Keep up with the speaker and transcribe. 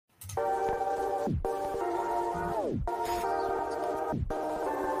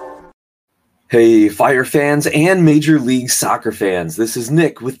Hey, Fire fans and Major League Soccer fans. This is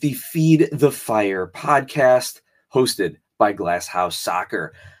Nick with the Feed the Fire podcast hosted by Glass House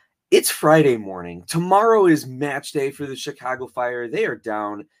Soccer. It's Friday morning. Tomorrow is match day for the Chicago Fire. They are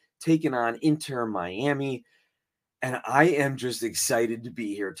down, taking on Inter Miami. And I am just excited to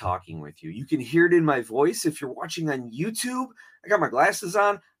be here talking with you. You can hear it in my voice. If you're watching on YouTube, I got my glasses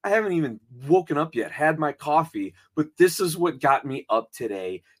on. I haven't even woken up yet, had my coffee, but this is what got me up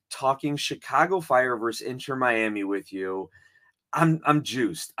today, talking Chicago Fire versus Inter Miami with you. I'm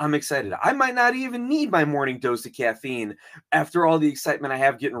juiced. I'm excited. I might not even need my morning dose of caffeine after all the excitement I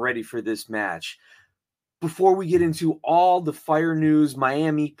have getting ready for this match. Before we get into all the Fire news,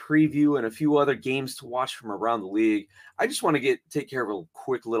 Miami preview, and a few other games to watch from around the league, I just want to take care of a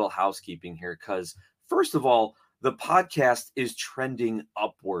quick little housekeeping here because, first of all, the podcast is trending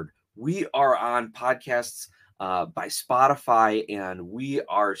upward. We are on podcasts by Spotify, and we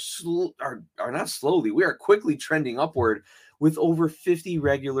are not slowly. We are quickly trending upward with over 50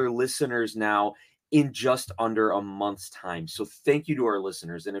 regular listeners now in just under a month's time. So thank you to our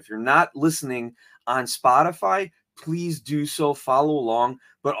listeners. And if you're not listening on Spotify, please do so. Follow along.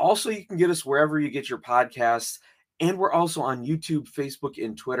 But also you can get us wherever you get your podcasts. And we're also on YouTube, Facebook,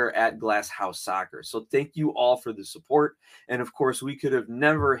 and Twitter at Glass House Soccer. So thank you all for the support. And of course, we could have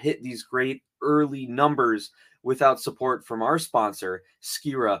never hit these great early numbers without support from our sponsor,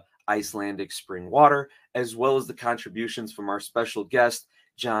 Skira Icelandic Spring Water, as well as the contributions from our special guest,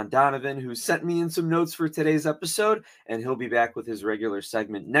 John Donovan, who sent me in some notes for today's episode, and he'll be back with his regular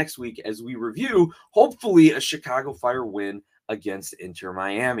segment next week as we review, hopefully, a Chicago Fire win against Inter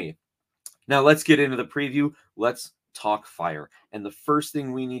Miami. Now, let's get into the preview. Let's talk Fire. And the first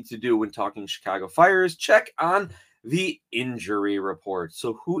thing we need to do when talking Chicago Fire is check on the injury report.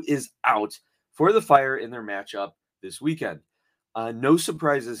 So who is out for the Fire in their matchup this weekend? No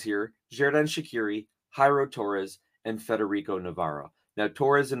surprises here. Xherdan Shaqiri, Jairo Torres, and Federico Navarro. Now,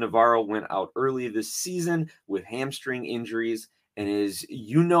 Torres and Navarro went out early this season with hamstring injuries. And as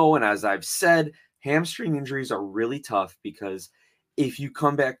you know, and as I've said, hamstring injuries are really tough because if you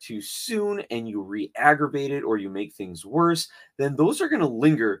come back too soon and you re-aggravate it or you make things worse, then those are going to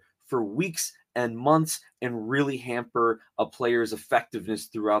linger for weeks and months and really hamper a player's effectiveness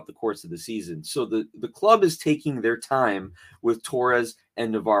throughout the course of the season. So the club is taking their time with Torres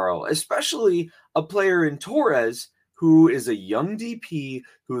and Navarro, especially a player in Torres who is a young DP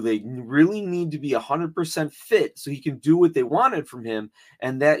who they really need to be 100% fit so he can do what they wanted from him,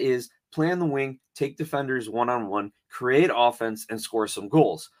 and that is play on the wing, take defenders one-on-one, create offense, and score some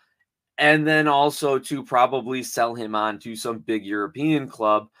goals. And then also to probably sell him on to some big European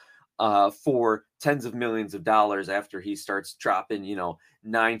club for tens of millions of dollars after he starts dropping,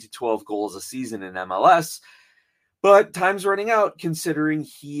 9 to 12 goals a season in MLS. But time's running out considering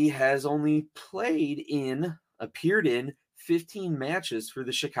he has only appeared in 15 matches for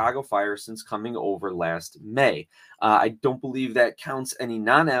the Chicago Fire since coming over last May. I don't believe that counts any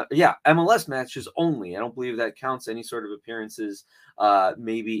MLS matches only. I don't believe that counts any sort of appearances,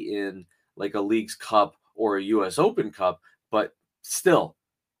 maybe in like a Leagues Cup or a U.S. Open Cup, but still,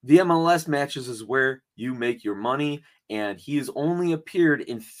 the MLS matches is where you make your money, and he has only appeared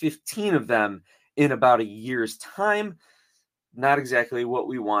in 15 of them in about a year's time. Not exactly what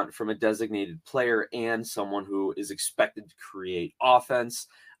we want from a designated player and someone who is expected to create offense.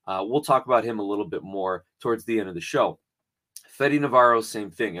 We'll talk about him a little bit more towards the end of the show. Fede Navarro, same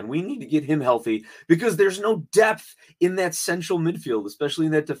thing. And we need to get him healthy because there's no depth in that central midfield, especially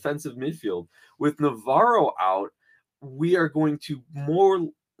in that defensive midfield. With Navarro out, we are going to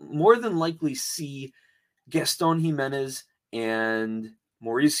more than likely see Gaston Jimenez and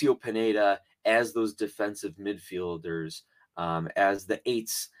Mauricio Pineda as those defensive midfielders, as the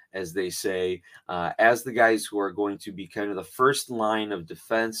eights, as they say, as the guys who are going to be kind of the first line of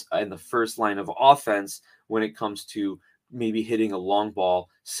defense and the first line of offense when it comes to maybe hitting a long ball,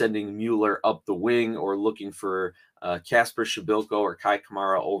 sending Mueller up the wing, or looking for Kasper Shabilko or Kai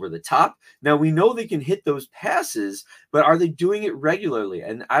Kamara over the top. Now, we know they can hit those passes, but are they doing it regularly?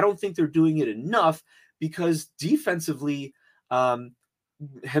 And I don't think they're doing it enough because defensively,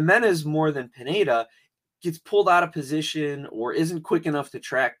 Jimenez more than Pineda gets pulled out of position or isn't quick enough to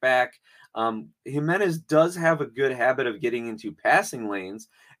track back. Jimenez does have a good habit of getting into passing lanes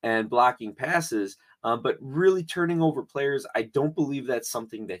and blocking passes, but really turning over players, I don't believe that's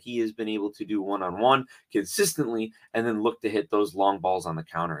something that he has been able to do one-on-one consistently and then look to hit those long balls on the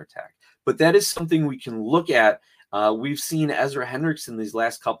counterattack. But that is something we can look at. We've seen Ezra Henriksson these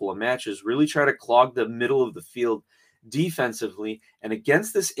last couple of matches really try to clog the middle of the field defensively. And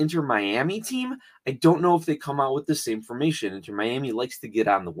against this Inter Miami team, I don't know if they come out with the same formation. Inter Miami likes to get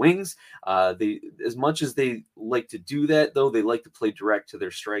on the wings. They, as much as they like to do that, though, they like to play direct to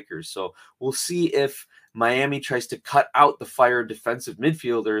their strikers. So we'll see if Miami tries to cut out the Fire defensive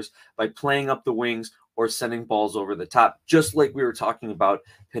midfielders by playing up the wings or sending balls over the top, just like we were talking about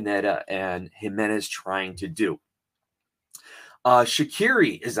Pineda and Jimenez trying to do.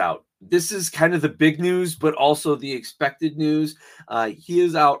 Shaqiri is out. This is kind of the big news, but also the expected news. He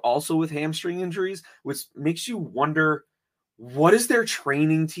is out also with hamstring injuries, which makes you wonder, what is their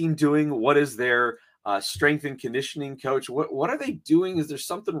training team doing? What is their strength and conditioning coach? What are they doing? Is there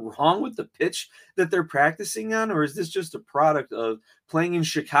something wrong with the pitch that they're practicing on? Or is this just a product of playing in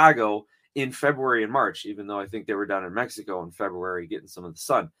Chicago in February and March, even though I think they were down in Mexico in February getting some of the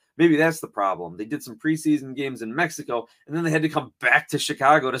sun? Maybe that's the problem. They did some preseason games in Mexico, and then they had to come back to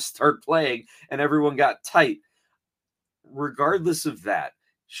Chicago to start playing, and everyone got tight. Regardless of that,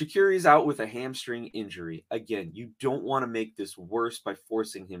 Shaqiri's out with a hamstring injury. Again, you don't want to make this worse by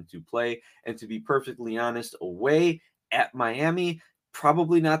forcing him to play. And to be perfectly honest, away at Miami,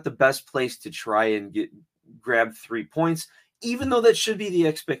 probably not the best place to try and grab 3 points, even though that should be the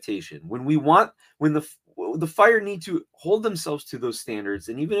expectation. When the Fire need to hold themselves to those standards,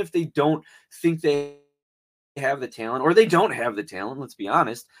 and even if they don't think they have the talent, or they don't have the talent, let's be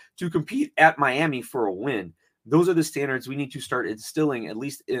honest, to compete at Miami for a win, those are the standards we need to start instilling, at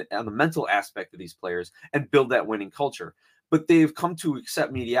least on the mental aspect of these players, and build that winning culture. But they've come to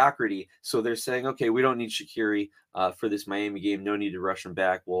accept mediocrity, so they're saying, okay, we don't need Shaqiri for this Miami game. No need to rush him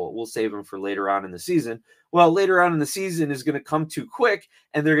back. We'll save him for later on in the season. Well, later on in the season is going to come too quick,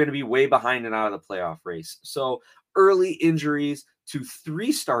 and they're going to be way behind and out of the playoff race. So early injuries to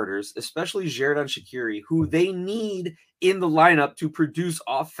 3 starters, especially Xherdan Shaqiri, who they need in the lineup to produce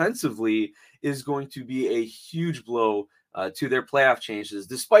offensively, is going to be a huge blow to their playoff chances,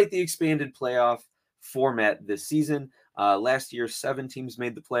 despite the expanded playoff format this season. Last year, 7 teams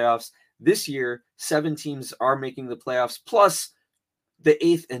made the playoffs. This year, 7 teams are making the playoffs, plus the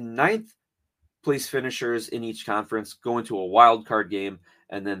 8th and 9th place finishers in each conference go into a wild card game,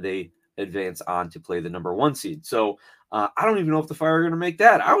 and then they advance on to play the number 1 seed. So I don't even know if the Fire are going to make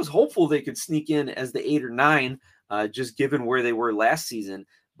that. I was hopeful they could sneak in as the 8 or 9, just given where they were last season.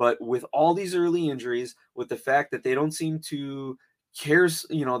 But with all these early injuries, with the fact that they don't seem to care,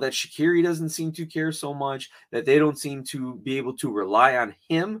 that Shaqiri doesn't seem to care so much, that they don't seem to be able to rely on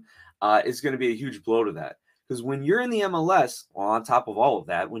him, is going to be a huge blow to that. Because when you're in the MLS, well, on top of all of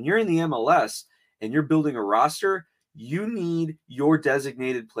that, when you're in the MLS and you're building a roster, you need your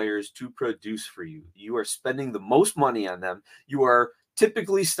designated players to produce for you. You are spending the most money on them. You are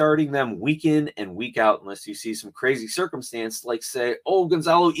typically starting them week in and week out, unless you see some crazy circumstance, like, say,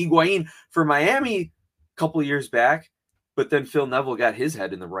 Gonzalo Higuain for Miami a couple of years back. But then Phil Neville got his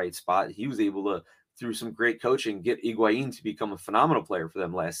head in the right spot. He was able to, through some great coaching, get Higuain to become a phenomenal player for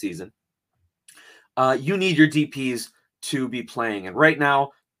them last season. You need your DPs to be playing. And right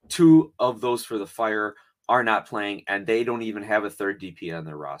now, 2 of those for the Fire are not playing, and they don't even have a 3rd DP on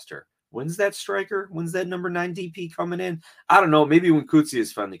their roster. When's that striker? When's that number 9 DP coming in? I don't know. Maybe when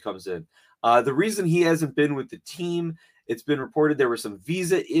Koutsias finally comes in. The reason he hasn't been with the team, it's been reported there were some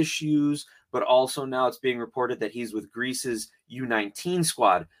visa issues, but also now it's being reported that he's with Greece's U19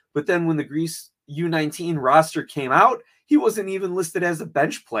 squad. But then when the Greece U19 roster came out, he wasn't even listed as a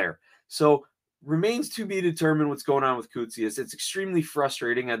bench player. So remains to be determined what's going on with Koutsias. It's extremely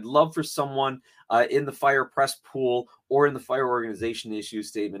frustrating. I'd love for someone in the Fire press pool or in the Fire organization to issue a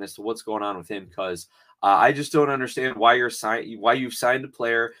statement as to what's going on with him, because I just don't understand why you've signed a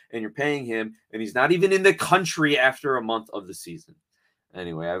player and you're paying him, and he's not even in the country after a month of the season.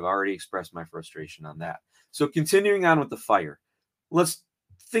 Anyway, I've already expressed my frustration on that. So continuing on with the Fire, let's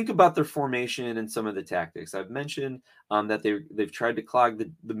think about their formation and some of the tactics. I've mentioned that they've tried to clog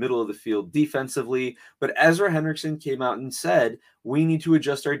the middle of the field defensively, but Ezra Henriksen came out and said, we need to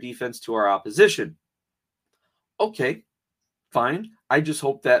adjust our defense to our opposition. Okay, fine. I just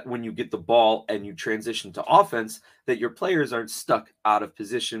hope that when you get the ball and you transition to offense, that your players aren't stuck out of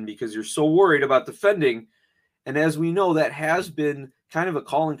position because you're so worried about defending. And as we know, that has been kind of a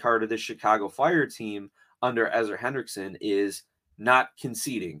calling card of the Chicago Fire team under Ezra Henriksen, is not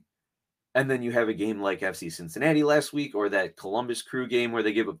conceding. And then you have a game like FC Cincinnati last week, or that Columbus Crew game where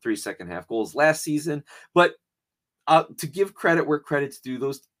they gave up 3 second-half goals last season. But to give credit where credit's due,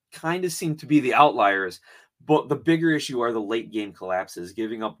 those kind of seem to be the outliers. But the bigger issue are the late game collapses,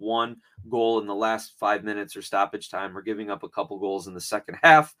 giving up 1 goal in the last 5 minutes or stoppage time, or giving up a couple goals in the second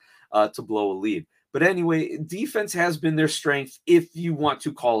half to blow a lead. But anyway, defense has been their strength, if you want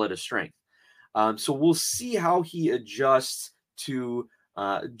to call it a strength. So we'll see how he adjusts to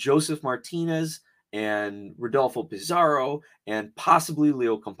Joseph Martinez and Rodolfo Pizarro and possibly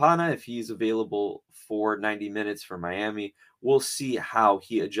Leo Campana if he's available for 90 minutes for Miami. We'll see how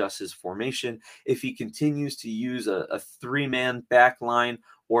he adjusts his formation, if he continues to use a three-man back line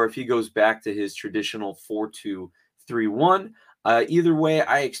or if he goes back to his traditional 4-2-3-1. Either way,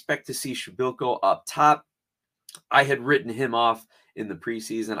 I expect to see Shabilko up top. I had written him off in the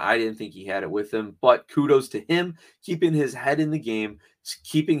preseason. I didn't think he had it with him, but kudos to him, keeping his head in the game,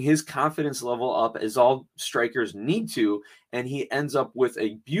 keeping his confidence level up as all strikers need to. And he ends up with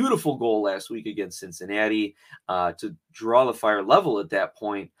a beautiful goal last week against Cincinnati to draw the Fire level at that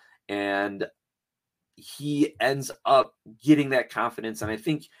point. And he ends up getting that confidence. And I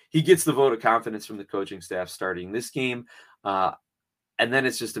think he gets the vote of confidence from the coaching staff starting this game. And then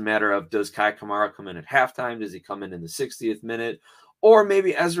it's just a matter of, does Kai Kamara come in at halftime? Does he come in the 60th minute? Or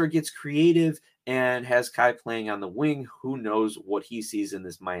maybe Ezra gets creative and has Kai playing on the wing. Who knows what he sees in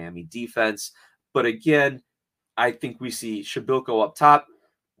this Miami defense? But again, I think we see Shabilko up top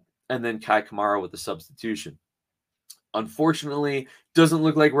and then Kai Kamara with the substitution. Unfortunately, doesn't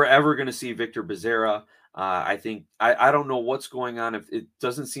look like we're ever going to see Victor Becerra. I think I don't know what's going on. If it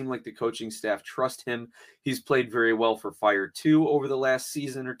doesn't seem like the coaching staff trust him. He's played very well for Fire 2 over the last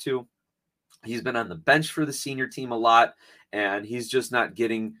season or two. He's been on the bench for the senior team a lot, and he's just not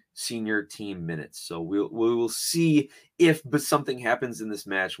getting senior team minutes. So we will see if something happens in this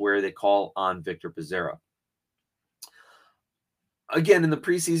match where they call on Victor Becerra. Again, in the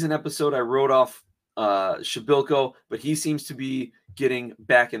preseason episode, I wrote off Shabilko, but he seems to be getting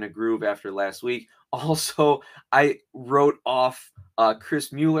back in a groove after last week. Also, I wrote off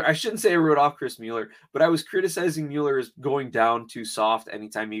Chris Mueller. I shouldn't say I wrote off Chris Mueller, but I was criticizing Mueller as going down too soft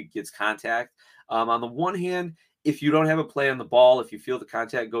anytime he gets contact. On the one hand, if you don't have a play on the ball, if you feel the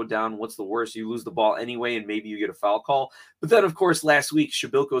contact go down, what's the worst? You lose the ball anyway, and maybe you get a foul call. But then, of course, last week,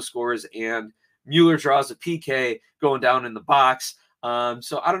 Shabilko scores, and Mueller draws a PK going down in the box.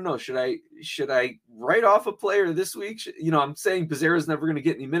 So I don't know. Should I write off a player this week? I'm saying Becerra's never going to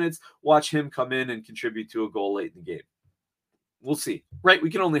get any minutes. Watch him come in and contribute to a goal late in the game. We'll see. Right? We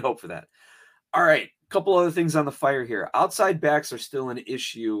can only hope for that. All right. A couple other things on the Fire here. Outside backs are still an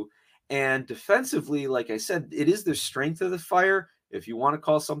issue. And defensively, like I said, it is the strength of the Fire, if you want to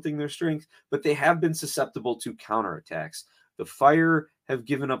call something their strength, but they have been susceptible to counterattacks. The Fire have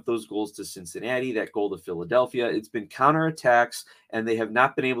given up those goals to Cincinnati, that goal to Philadelphia. It's been counterattacks, and they have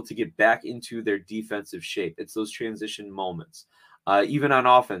not been able to get back into their defensive shape. It's those transition moments. Even on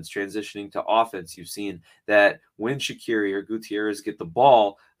offense, transitioning to offense, you've seen that when Shaqiri or Gutierrez get the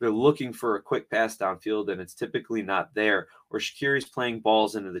ball, they're looking for a quick pass downfield, and it's typically not there. Or Shaqiri's playing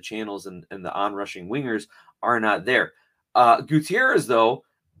balls into the channels, and the on-rushing wingers are not there. Gutierrez, though,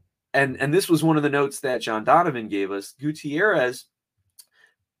 and this was one of the notes that John Donovan gave us, Gutierrez,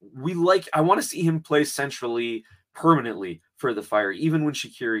 I want to see him play centrally permanently for the Fire, even when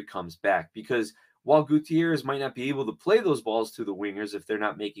Shaqiri comes back, because while Gutierrez might not be able to play those balls to the wingers if they're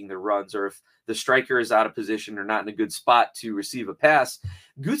not making their runs, or if the striker is out of position or not in a good spot to receive a pass,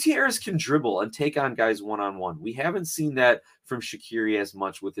 Gutierrez can dribble and take on guys one-on-one. We haven't seen that from Shaqiri as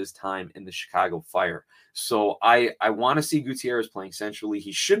much with his time in the Chicago Fire. So I want to see Gutierrez playing centrally.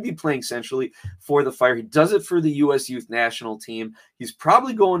 He should be playing centrally for the Fire. He does it for the U.S. Youth National Team. He's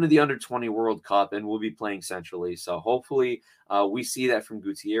probably going to the Under-20 World Cup and will be playing centrally. So hopefully we see that from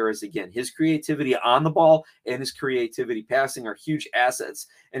Gutierrez. Again, his creativity on the ball and his creativity passing are huge assets.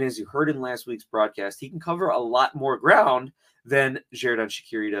 And as you heard in last week's broadcast, he can cover a lot more ground than Xherdan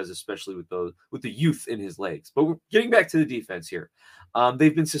Shaqiri does, especially with the youth in his legs. But we're getting back to the defense here.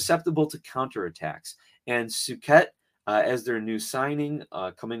 They've been susceptible to counterattacks. And Suquet, as their new signing,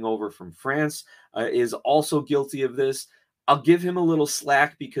 coming over from France, is also guilty of this. I'll give him a little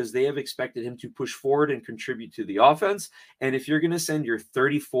slack because they have expected him to push forward and contribute to the offense. And if you're going to send your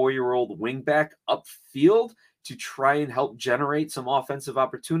 34-year-old wingback upfield to try and help generate some offensive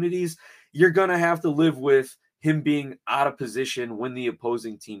opportunities, you're going to have to live with him being out of position when the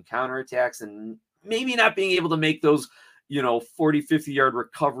opposing team counterattacks and maybe not being able to make those 40, 50-yard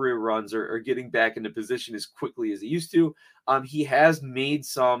recovery runs or getting back into position as quickly as he used to. He has made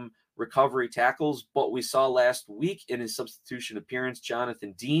some recovery tackles, but we saw last week in his substitution appearance,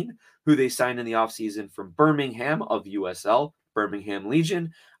 Jonathan Dean, who they signed in the offseason from Birmingham of USL, Birmingham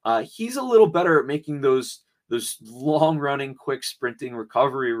Legion. He's a little better at making those long-running, quick sprinting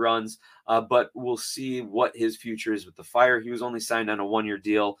recovery runs, but we'll see what his future is with the Fire. He was only signed on a one-year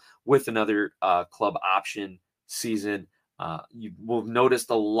deal with another club option season. You will have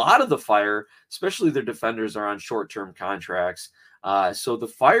noticed a lot of the Fire, especially their defenders, are on short-term contracts. So the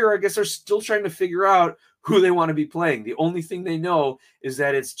Fire, I guess, are still trying to figure out who they want to be playing. The only thing they know is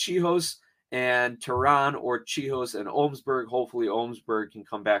that it's Chihos and Tehran, or Chihos and Olmsberg. Hopefully Olmsberg can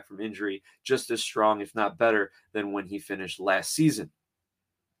come back from injury just as strong, if not better, than when he finished last season.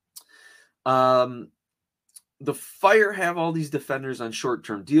 The Fire have all these defenders on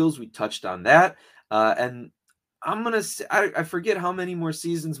short-term deals. We touched on that. And I'm going to say, I forget how many more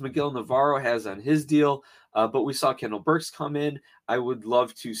seasons Miguel Navarro has on his deal, but we saw Kendall Burks come in. I would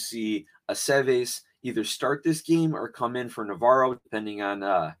love to see Aceves either start this game or come in for Navarro, depending on,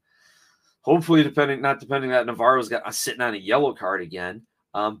 not depending that Navarro's got sitting on a yellow card again.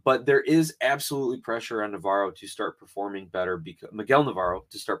 But there is absolutely pressure on Navarro to start performing better, because Miguel Navarro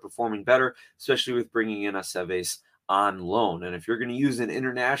to start performing better, especially with bringing in Aceves on loan. And if you're going to use an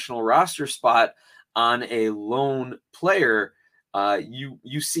international roster spot on a lone player,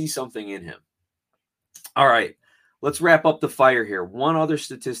 you see something in him. All right, let's wrap up the Fire here. One other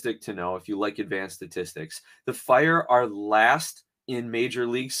statistic to know, if you like advanced statistics: the Fire are last in Major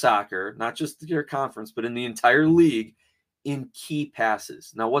League Soccer, not just their conference, but in the entire league, in key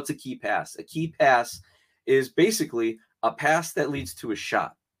passes. Now, what's a key pass? A key pass is basically a pass that leads to a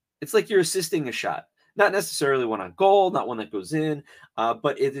shot. It's like you're assisting a shot. Not necessarily one on goal, not one that goes in,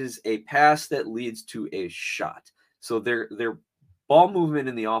 but it is a pass that leads to a shot. So their ball movement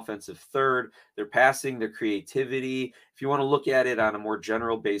in the offensive third, their passing, their creativity. If you want to look at it on a more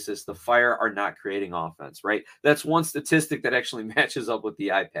general basis, the Fire are not creating offense, right? That's one statistic that actually matches up with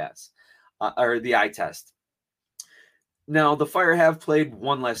the eye pass or the eye test. Now, the Fire have played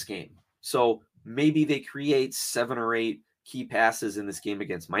one less game, so maybe they create 7 or 8 key passes in this game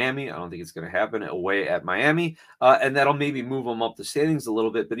against Miami. I don't think it's going to happen away at Miami, and that'll maybe move them up the standings a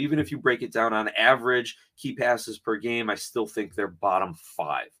little bit. But even if you break it down on average key passes per game, I still think they're bottom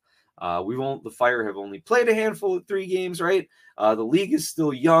 5. The Fire have only played a handful of 3 games, right? The league is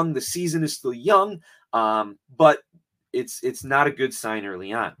still young, the season is still young, but it's not a good sign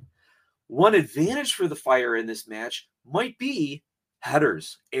early on. One advantage for the Fire in this match might be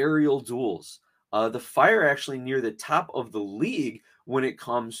headers, aerial duels. The Fire actually near the top of the league when it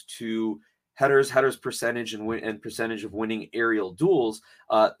comes to headers percentage, and percentage of winning aerial duels.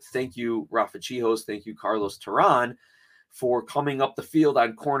 Thank you, Rafa Chihos. Thank you, Carlos Tehran, for coming up the field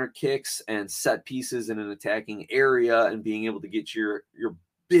on corner kicks and set pieces in an attacking area and being able to get your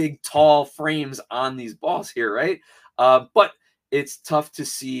big, tall frames on these balls here, right? But it's tough to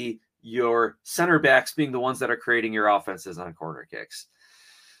see your center backs being the ones that are creating your offenses on corner kicks.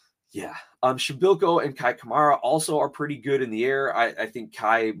 Yeah. Shabilko and Kai Kamara also are pretty good in the air. I think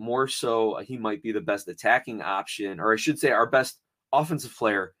Kai more so, he might be the best attacking option, or I should say our best offensive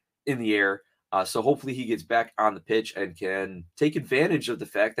player in the air. So hopefully he gets back on the pitch and can take advantage of the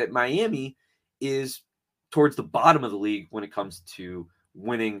fact that Miami is towards the bottom of the league when it comes to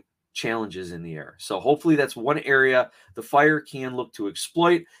winning challenges in the air. So hopefully that's one area the Fire can look to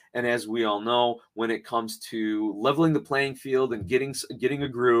exploit. And as we all know, when it comes to leveling the playing field and getting a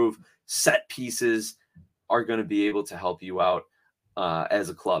groove, set pieces are going to be able to help you out as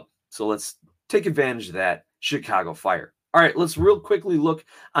a club. So let's take advantage of that, Chicago Fire. All right, let's real quickly look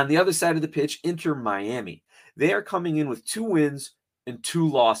on the other side of the pitch, Inter Miami. They are coming in with 2 wins and 2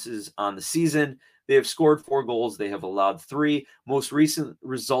 losses on the season. They have scored 4 goals. They have allowed 3. Most recent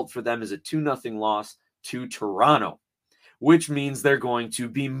result for them is a 2-0 loss to Toronto, which means they're going to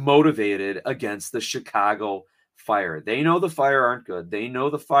be motivated against the Chicago Fire. They know the Fire aren't good. They know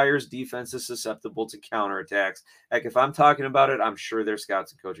the Fire's defense is susceptible to counterattacks. Heck, if I'm talking about it, I'm sure their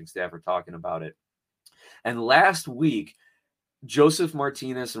scouts and coaching staff are talking about it. And last week, Joseph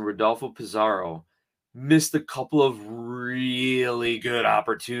Martinez and Rodolfo Pizarro missed a couple of really good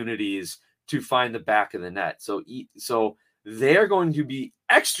opportunities to find the back of the net. So they're going to be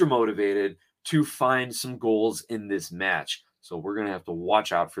extra motivated to find some goals in this match. So we're going to have to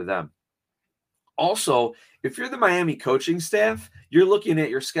watch out for them. Also, if you're the Miami coaching staff, you're looking at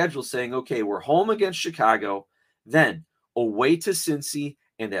your schedule saying, okay, we're home against Chicago, then away to Cincy,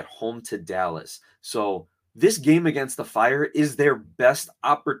 and at home to Dallas. So this game against the Fire is their best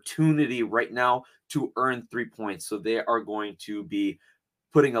opportunity right now to earn 3 points. So they are going to be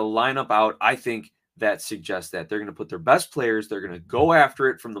putting a lineup out, I think, that suggests that they're going to put their best players. They're going to go after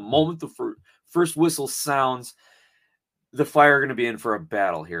it from the moment the first whistle sounds. The Fire are going to be in for a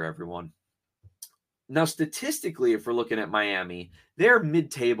battle here, everyone. Now, statistically, if we're looking at Miami, they're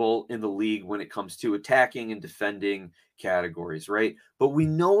mid-table in the league when it comes to attacking and defending categories, right? But we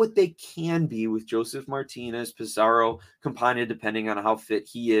know what they can be with Joseph Martinez, Pizarro, Campana, depending on how fit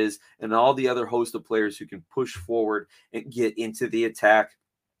he is, and all the other host of players who can push forward and get into the attack.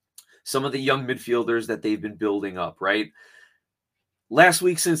 Some of the young midfielders that they've been building up, right? Last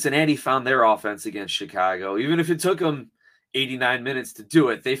week, Cincinnati found their offense against Chicago. Even if it took them 89 minutes to do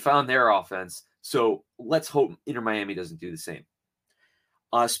it, they found their offense. So let's hope Inter Miami doesn't do the same.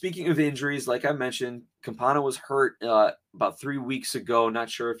 Speaking of injuries, like I mentioned, Campana was hurt about 3 weeks ago. Not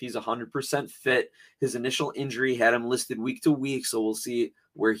sure if he's 100% fit. His initial injury had him listed week to week, so we'll see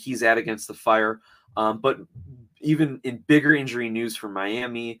where he's at against the Fire. But even in bigger injury news for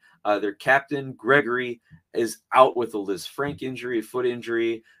Miami, their captain, Gregory, is out with a Liz Frank injury, a foot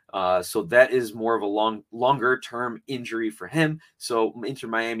injury. So that is more of a longer-term injury for him. So Inter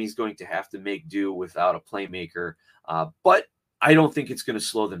Miami is going to have to make do without a playmaker. But I don't think it's going to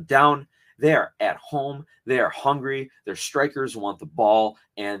slow them down. They are at home. They are hungry. Their strikers want the ball.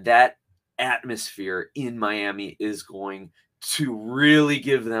 And that atmosphere in Miami is going to really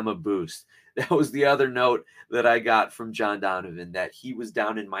give them a boost. That was the other note that I got from John Donovan, that he was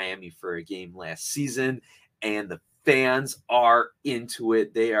down in Miami for a game last season, and the fans are into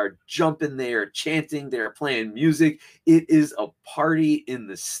it. They are jumping. They are chanting. They are playing music. It is a party in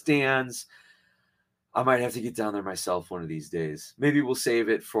the stands. I might have to get down there myself one of these days. Maybe we'll save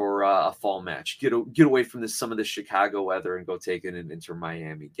it for a fall match. Get away from some of the Chicago weather and go take an Inter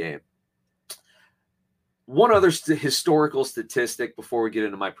Miami game. One other historical statistic before we get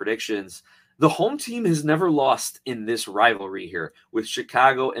into my predictions: the home team has never lost in this rivalry here, with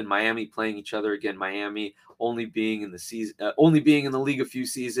Chicago and Miami playing each other again. Miami only being in the league a few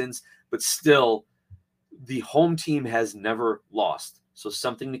seasons, but still, the home team has never lost. So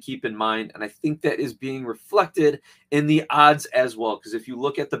something to keep in mind. And I think that is being reflected in the odds as well. Because if you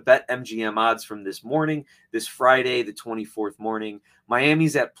look at the BetMGM odds from this morning, this Friday, the 24th morning,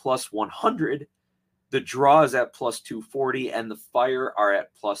 Miami's at plus 100. The draw is at plus 240. And the Fire are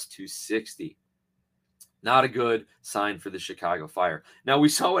at plus 260. Not a good sign for the Chicago Fire. Now, we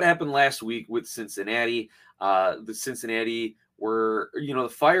saw what happened last week with Cincinnati. The Cincinnati the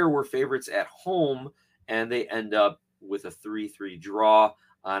Fire were favorites at home, and they end up with a 3-3 draw,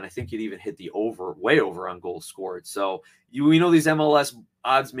 and I think it even hit the way over on goals scored. So we know these MLS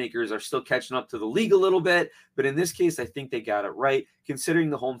odds makers are still catching up to the league a little bit, but in this case, I think they got it right, considering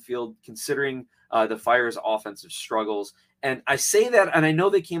the home field, considering the Fire's offensive struggles. And I say that, and I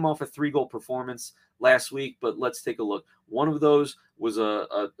know they came off a 3-goal performance last week, but let's take a look. One of those was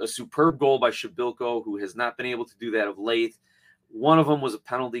a superb goal by Shabilko, who has not been able to do that of late. One of them was a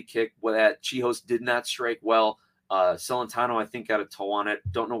penalty kick that Chihos did not strike well. Celentano, I think, got a toe on it.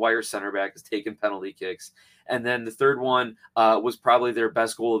 Don't know why your center back is taking penalty kicks. And then the third one was probably their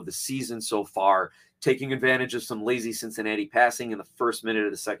best goal of the season so far, taking advantage of some lazy Cincinnati passing in the first minute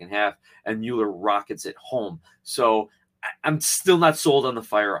of the second half, and Mueller rockets it home. So I'm still not sold on the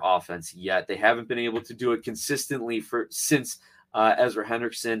Fire offense yet. They haven't been able to do it consistently since Ezra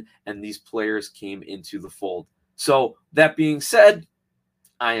Hendrickson and these players came into the fold. So that being said,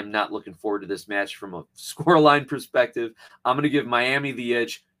 I am not looking forward to this match from a scoreline perspective. I'm going to give Miami the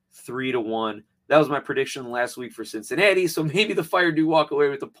edge 3-1. That was my prediction last week for Cincinnati. So maybe the Fire do walk away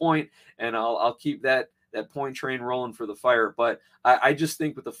with a point, and I'll keep that point train rolling for the Fire. But I just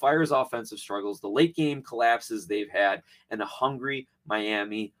think with the Fire's offensive struggles, the late game collapses they've had, and a hungry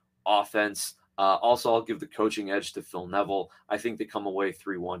Miami offense. Also, I'll give the coaching edge to Phil Neville. I think they come away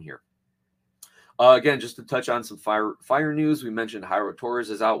 3-1 here. Again, just to touch on some fire news, we mentioned Jairo Torres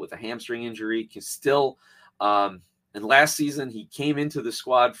is out with a hamstring injury. And last season, he came into the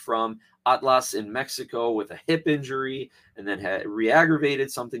squad from Atlas in Mexico with a hip injury and then had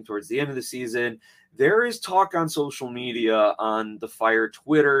re-aggravated something towards the end of the season. There is talk on social media, on the Fire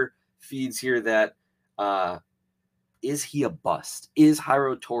Twitter feeds here, that is he a bust? Is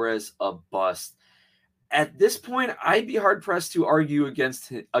Jairo Torres a bust? At this point, I'd be hard-pressed to argue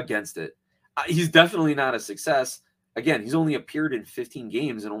against it. He's definitely not a success. Again, he's only appeared in 15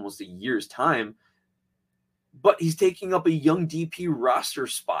 games in almost a year's time, but he's taking up a young DP roster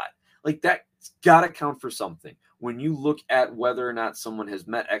spot. Like, that's got to count for something. When you look at whether or not someone has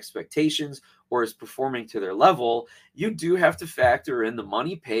met expectations or is performing to their level, you do have to factor in the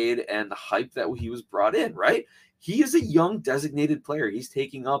money paid and the hype that he was brought in, right? He is a young designated player. He's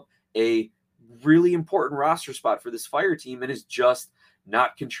taking up a really important roster spot for this Fire team and is just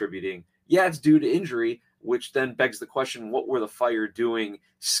not contributing. Yeah, it's due to injury, which then begs the question, what were the Fire doing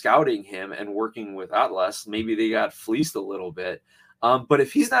scouting him and working with Atlas? Maybe they got fleeced a little bit. But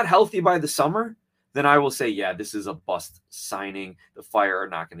if he's not healthy by the summer, then I will say, yeah, this is a bust signing. The Fire are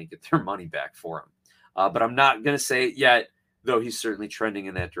not going to get their money back for him. But I'm not going to say it yet, though he's certainly trending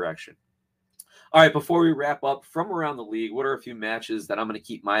in that direction. All right, before we wrap up, from around the league, what are a few matches that I'm going to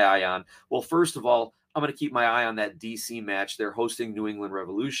keep my eye on? Well, first of all, I'm going to keep my eye on that DC match. They're hosting New England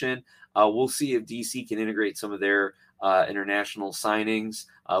Revolution. We'll see if DC can integrate some of their international signings.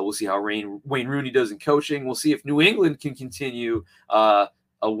 We'll see how Wayne Rooney does in coaching. We'll see if New England can continue a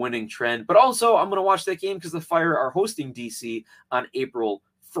winning trend. But also, I'm going to watch that game because the Fire are hosting DC on April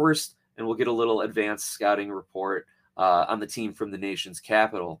 1st, and we'll get a little advanced scouting report on the team from the nation's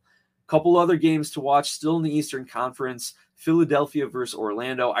capital. Couple other games to watch still in the Eastern Conference. Philadelphia versus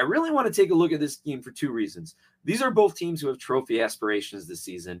Orlando. I really want to take a look at this game for two reasons. These are both teams who have trophy aspirations this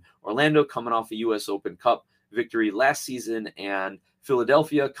season. Orlando coming off a U.S. Open Cup victory last season, and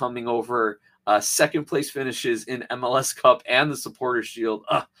Philadelphia coming over second place finishes in MLS Cup and the Supporters Shield.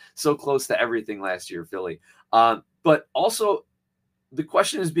 So close to everything last year, Philly. But also, the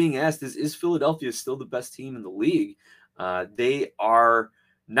question is being asked is Philadelphia still the best team in the league? They are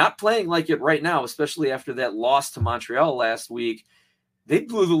not playing like it right now, especially after that loss to Montreal last week. They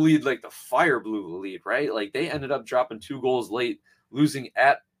blew the lead like the Fire blew the lead, right? Like they ended up dropping 2 goals late, losing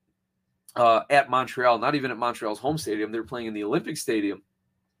at Montreal, not even at Montreal's home stadium. They're playing in the Olympic Stadium.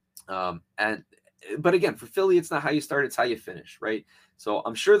 But again, for Philly, it's not how you start, it's how you finish, right? So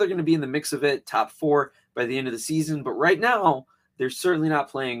I'm sure they're going to be in the mix of it, top 4 by the end of the season. But right now, they're certainly not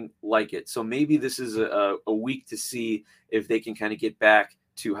playing like it. So maybe this is a week to see if they can kind of get back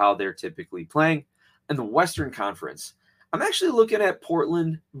to how they're typically playing. In the Western Conference, I'm actually looking at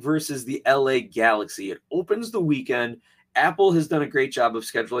Portland versus the LA Galaxy. It opens the weekend. Apple has done a great job of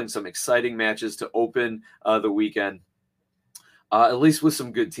scheduling some exciting matches to open the weekend, at least with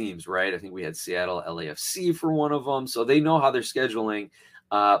some good teams, right? I think we had Seattle LAFC for one of them, so they know how they're scheduling.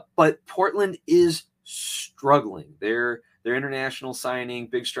 But Portland is struggling. Their international signing,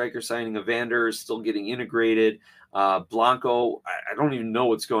 big striker signing, Evander is still getting integrated. Blanco, I don't even know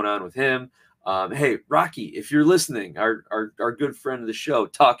what's going on with him. Hey, Rocky, if you're listening, our good friend of the show,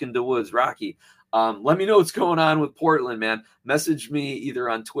 Talking to Woods, Rocky, let me know what's going on with Portland, man. Message me either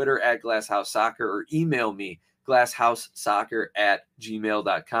on Twitter at GlassHouseSoccer or email me,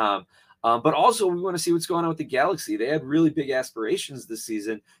 glasshouseSoccer@gmail.com. But also, we want to see what's going on with the Galaxy. They had really big aspirations this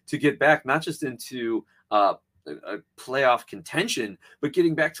season to get back, not just into a playoff contention, but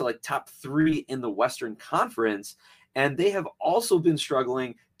getting back to like top 3 in the Western Conference. And they have also been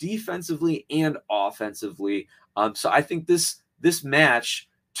struggling defensively and offensively. So I think this match,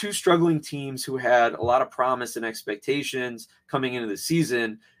 2 struggling teams who had a lot of promise and expectations coming into the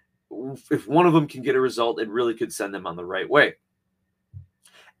season, if one of them can get a result, it really could send them on the right way.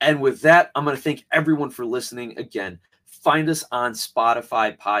 And with that, I'm going to thank everyone for listening. Again, find us on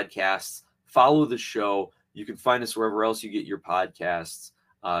Spotify podcasts, follow the show. You can find us wherever else you get your podcasts,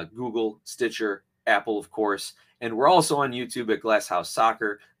 Google, Stitcher, Apple, of course. And we're also on YouTube at Glass House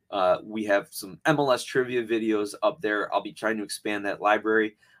Soccer. We have some MLS trivia videos up there. I'll be trying to expand that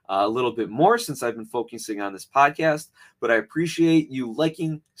library a little bit more since I've been focusing on this podcast. But I appreciate you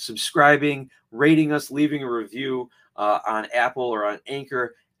liking, subscribing, rating us, leaving a review on Apple or on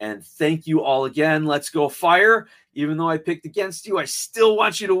Anchor. And thank you all again. Let's go Fire. Even though I picked against you, I still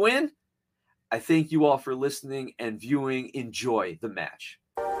want you to win. I thank you all for listening and viewing. Enjoy the match.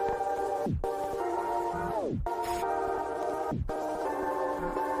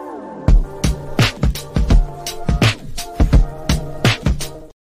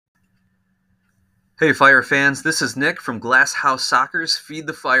 Hey Fire fans, this is Nick from Glass House Soccer's Feed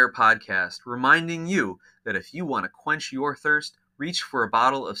the Fire podcast, reminding you that if you want to quench your thirst, reach for a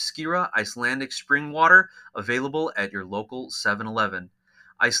bottle of Skira Icelandic spring water available at your local 7-Eleven.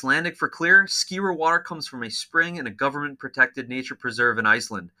 Icelandic for clear, Skira water comes from a spring in a government-protected nature preserve in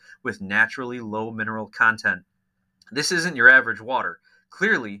Iceland with naturally low mineral content. This isn't your average water.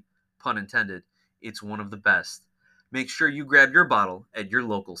 Clearly, pun intended, it's one of the best. Make sure you grab your bottle at your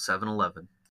local 7-Eleven.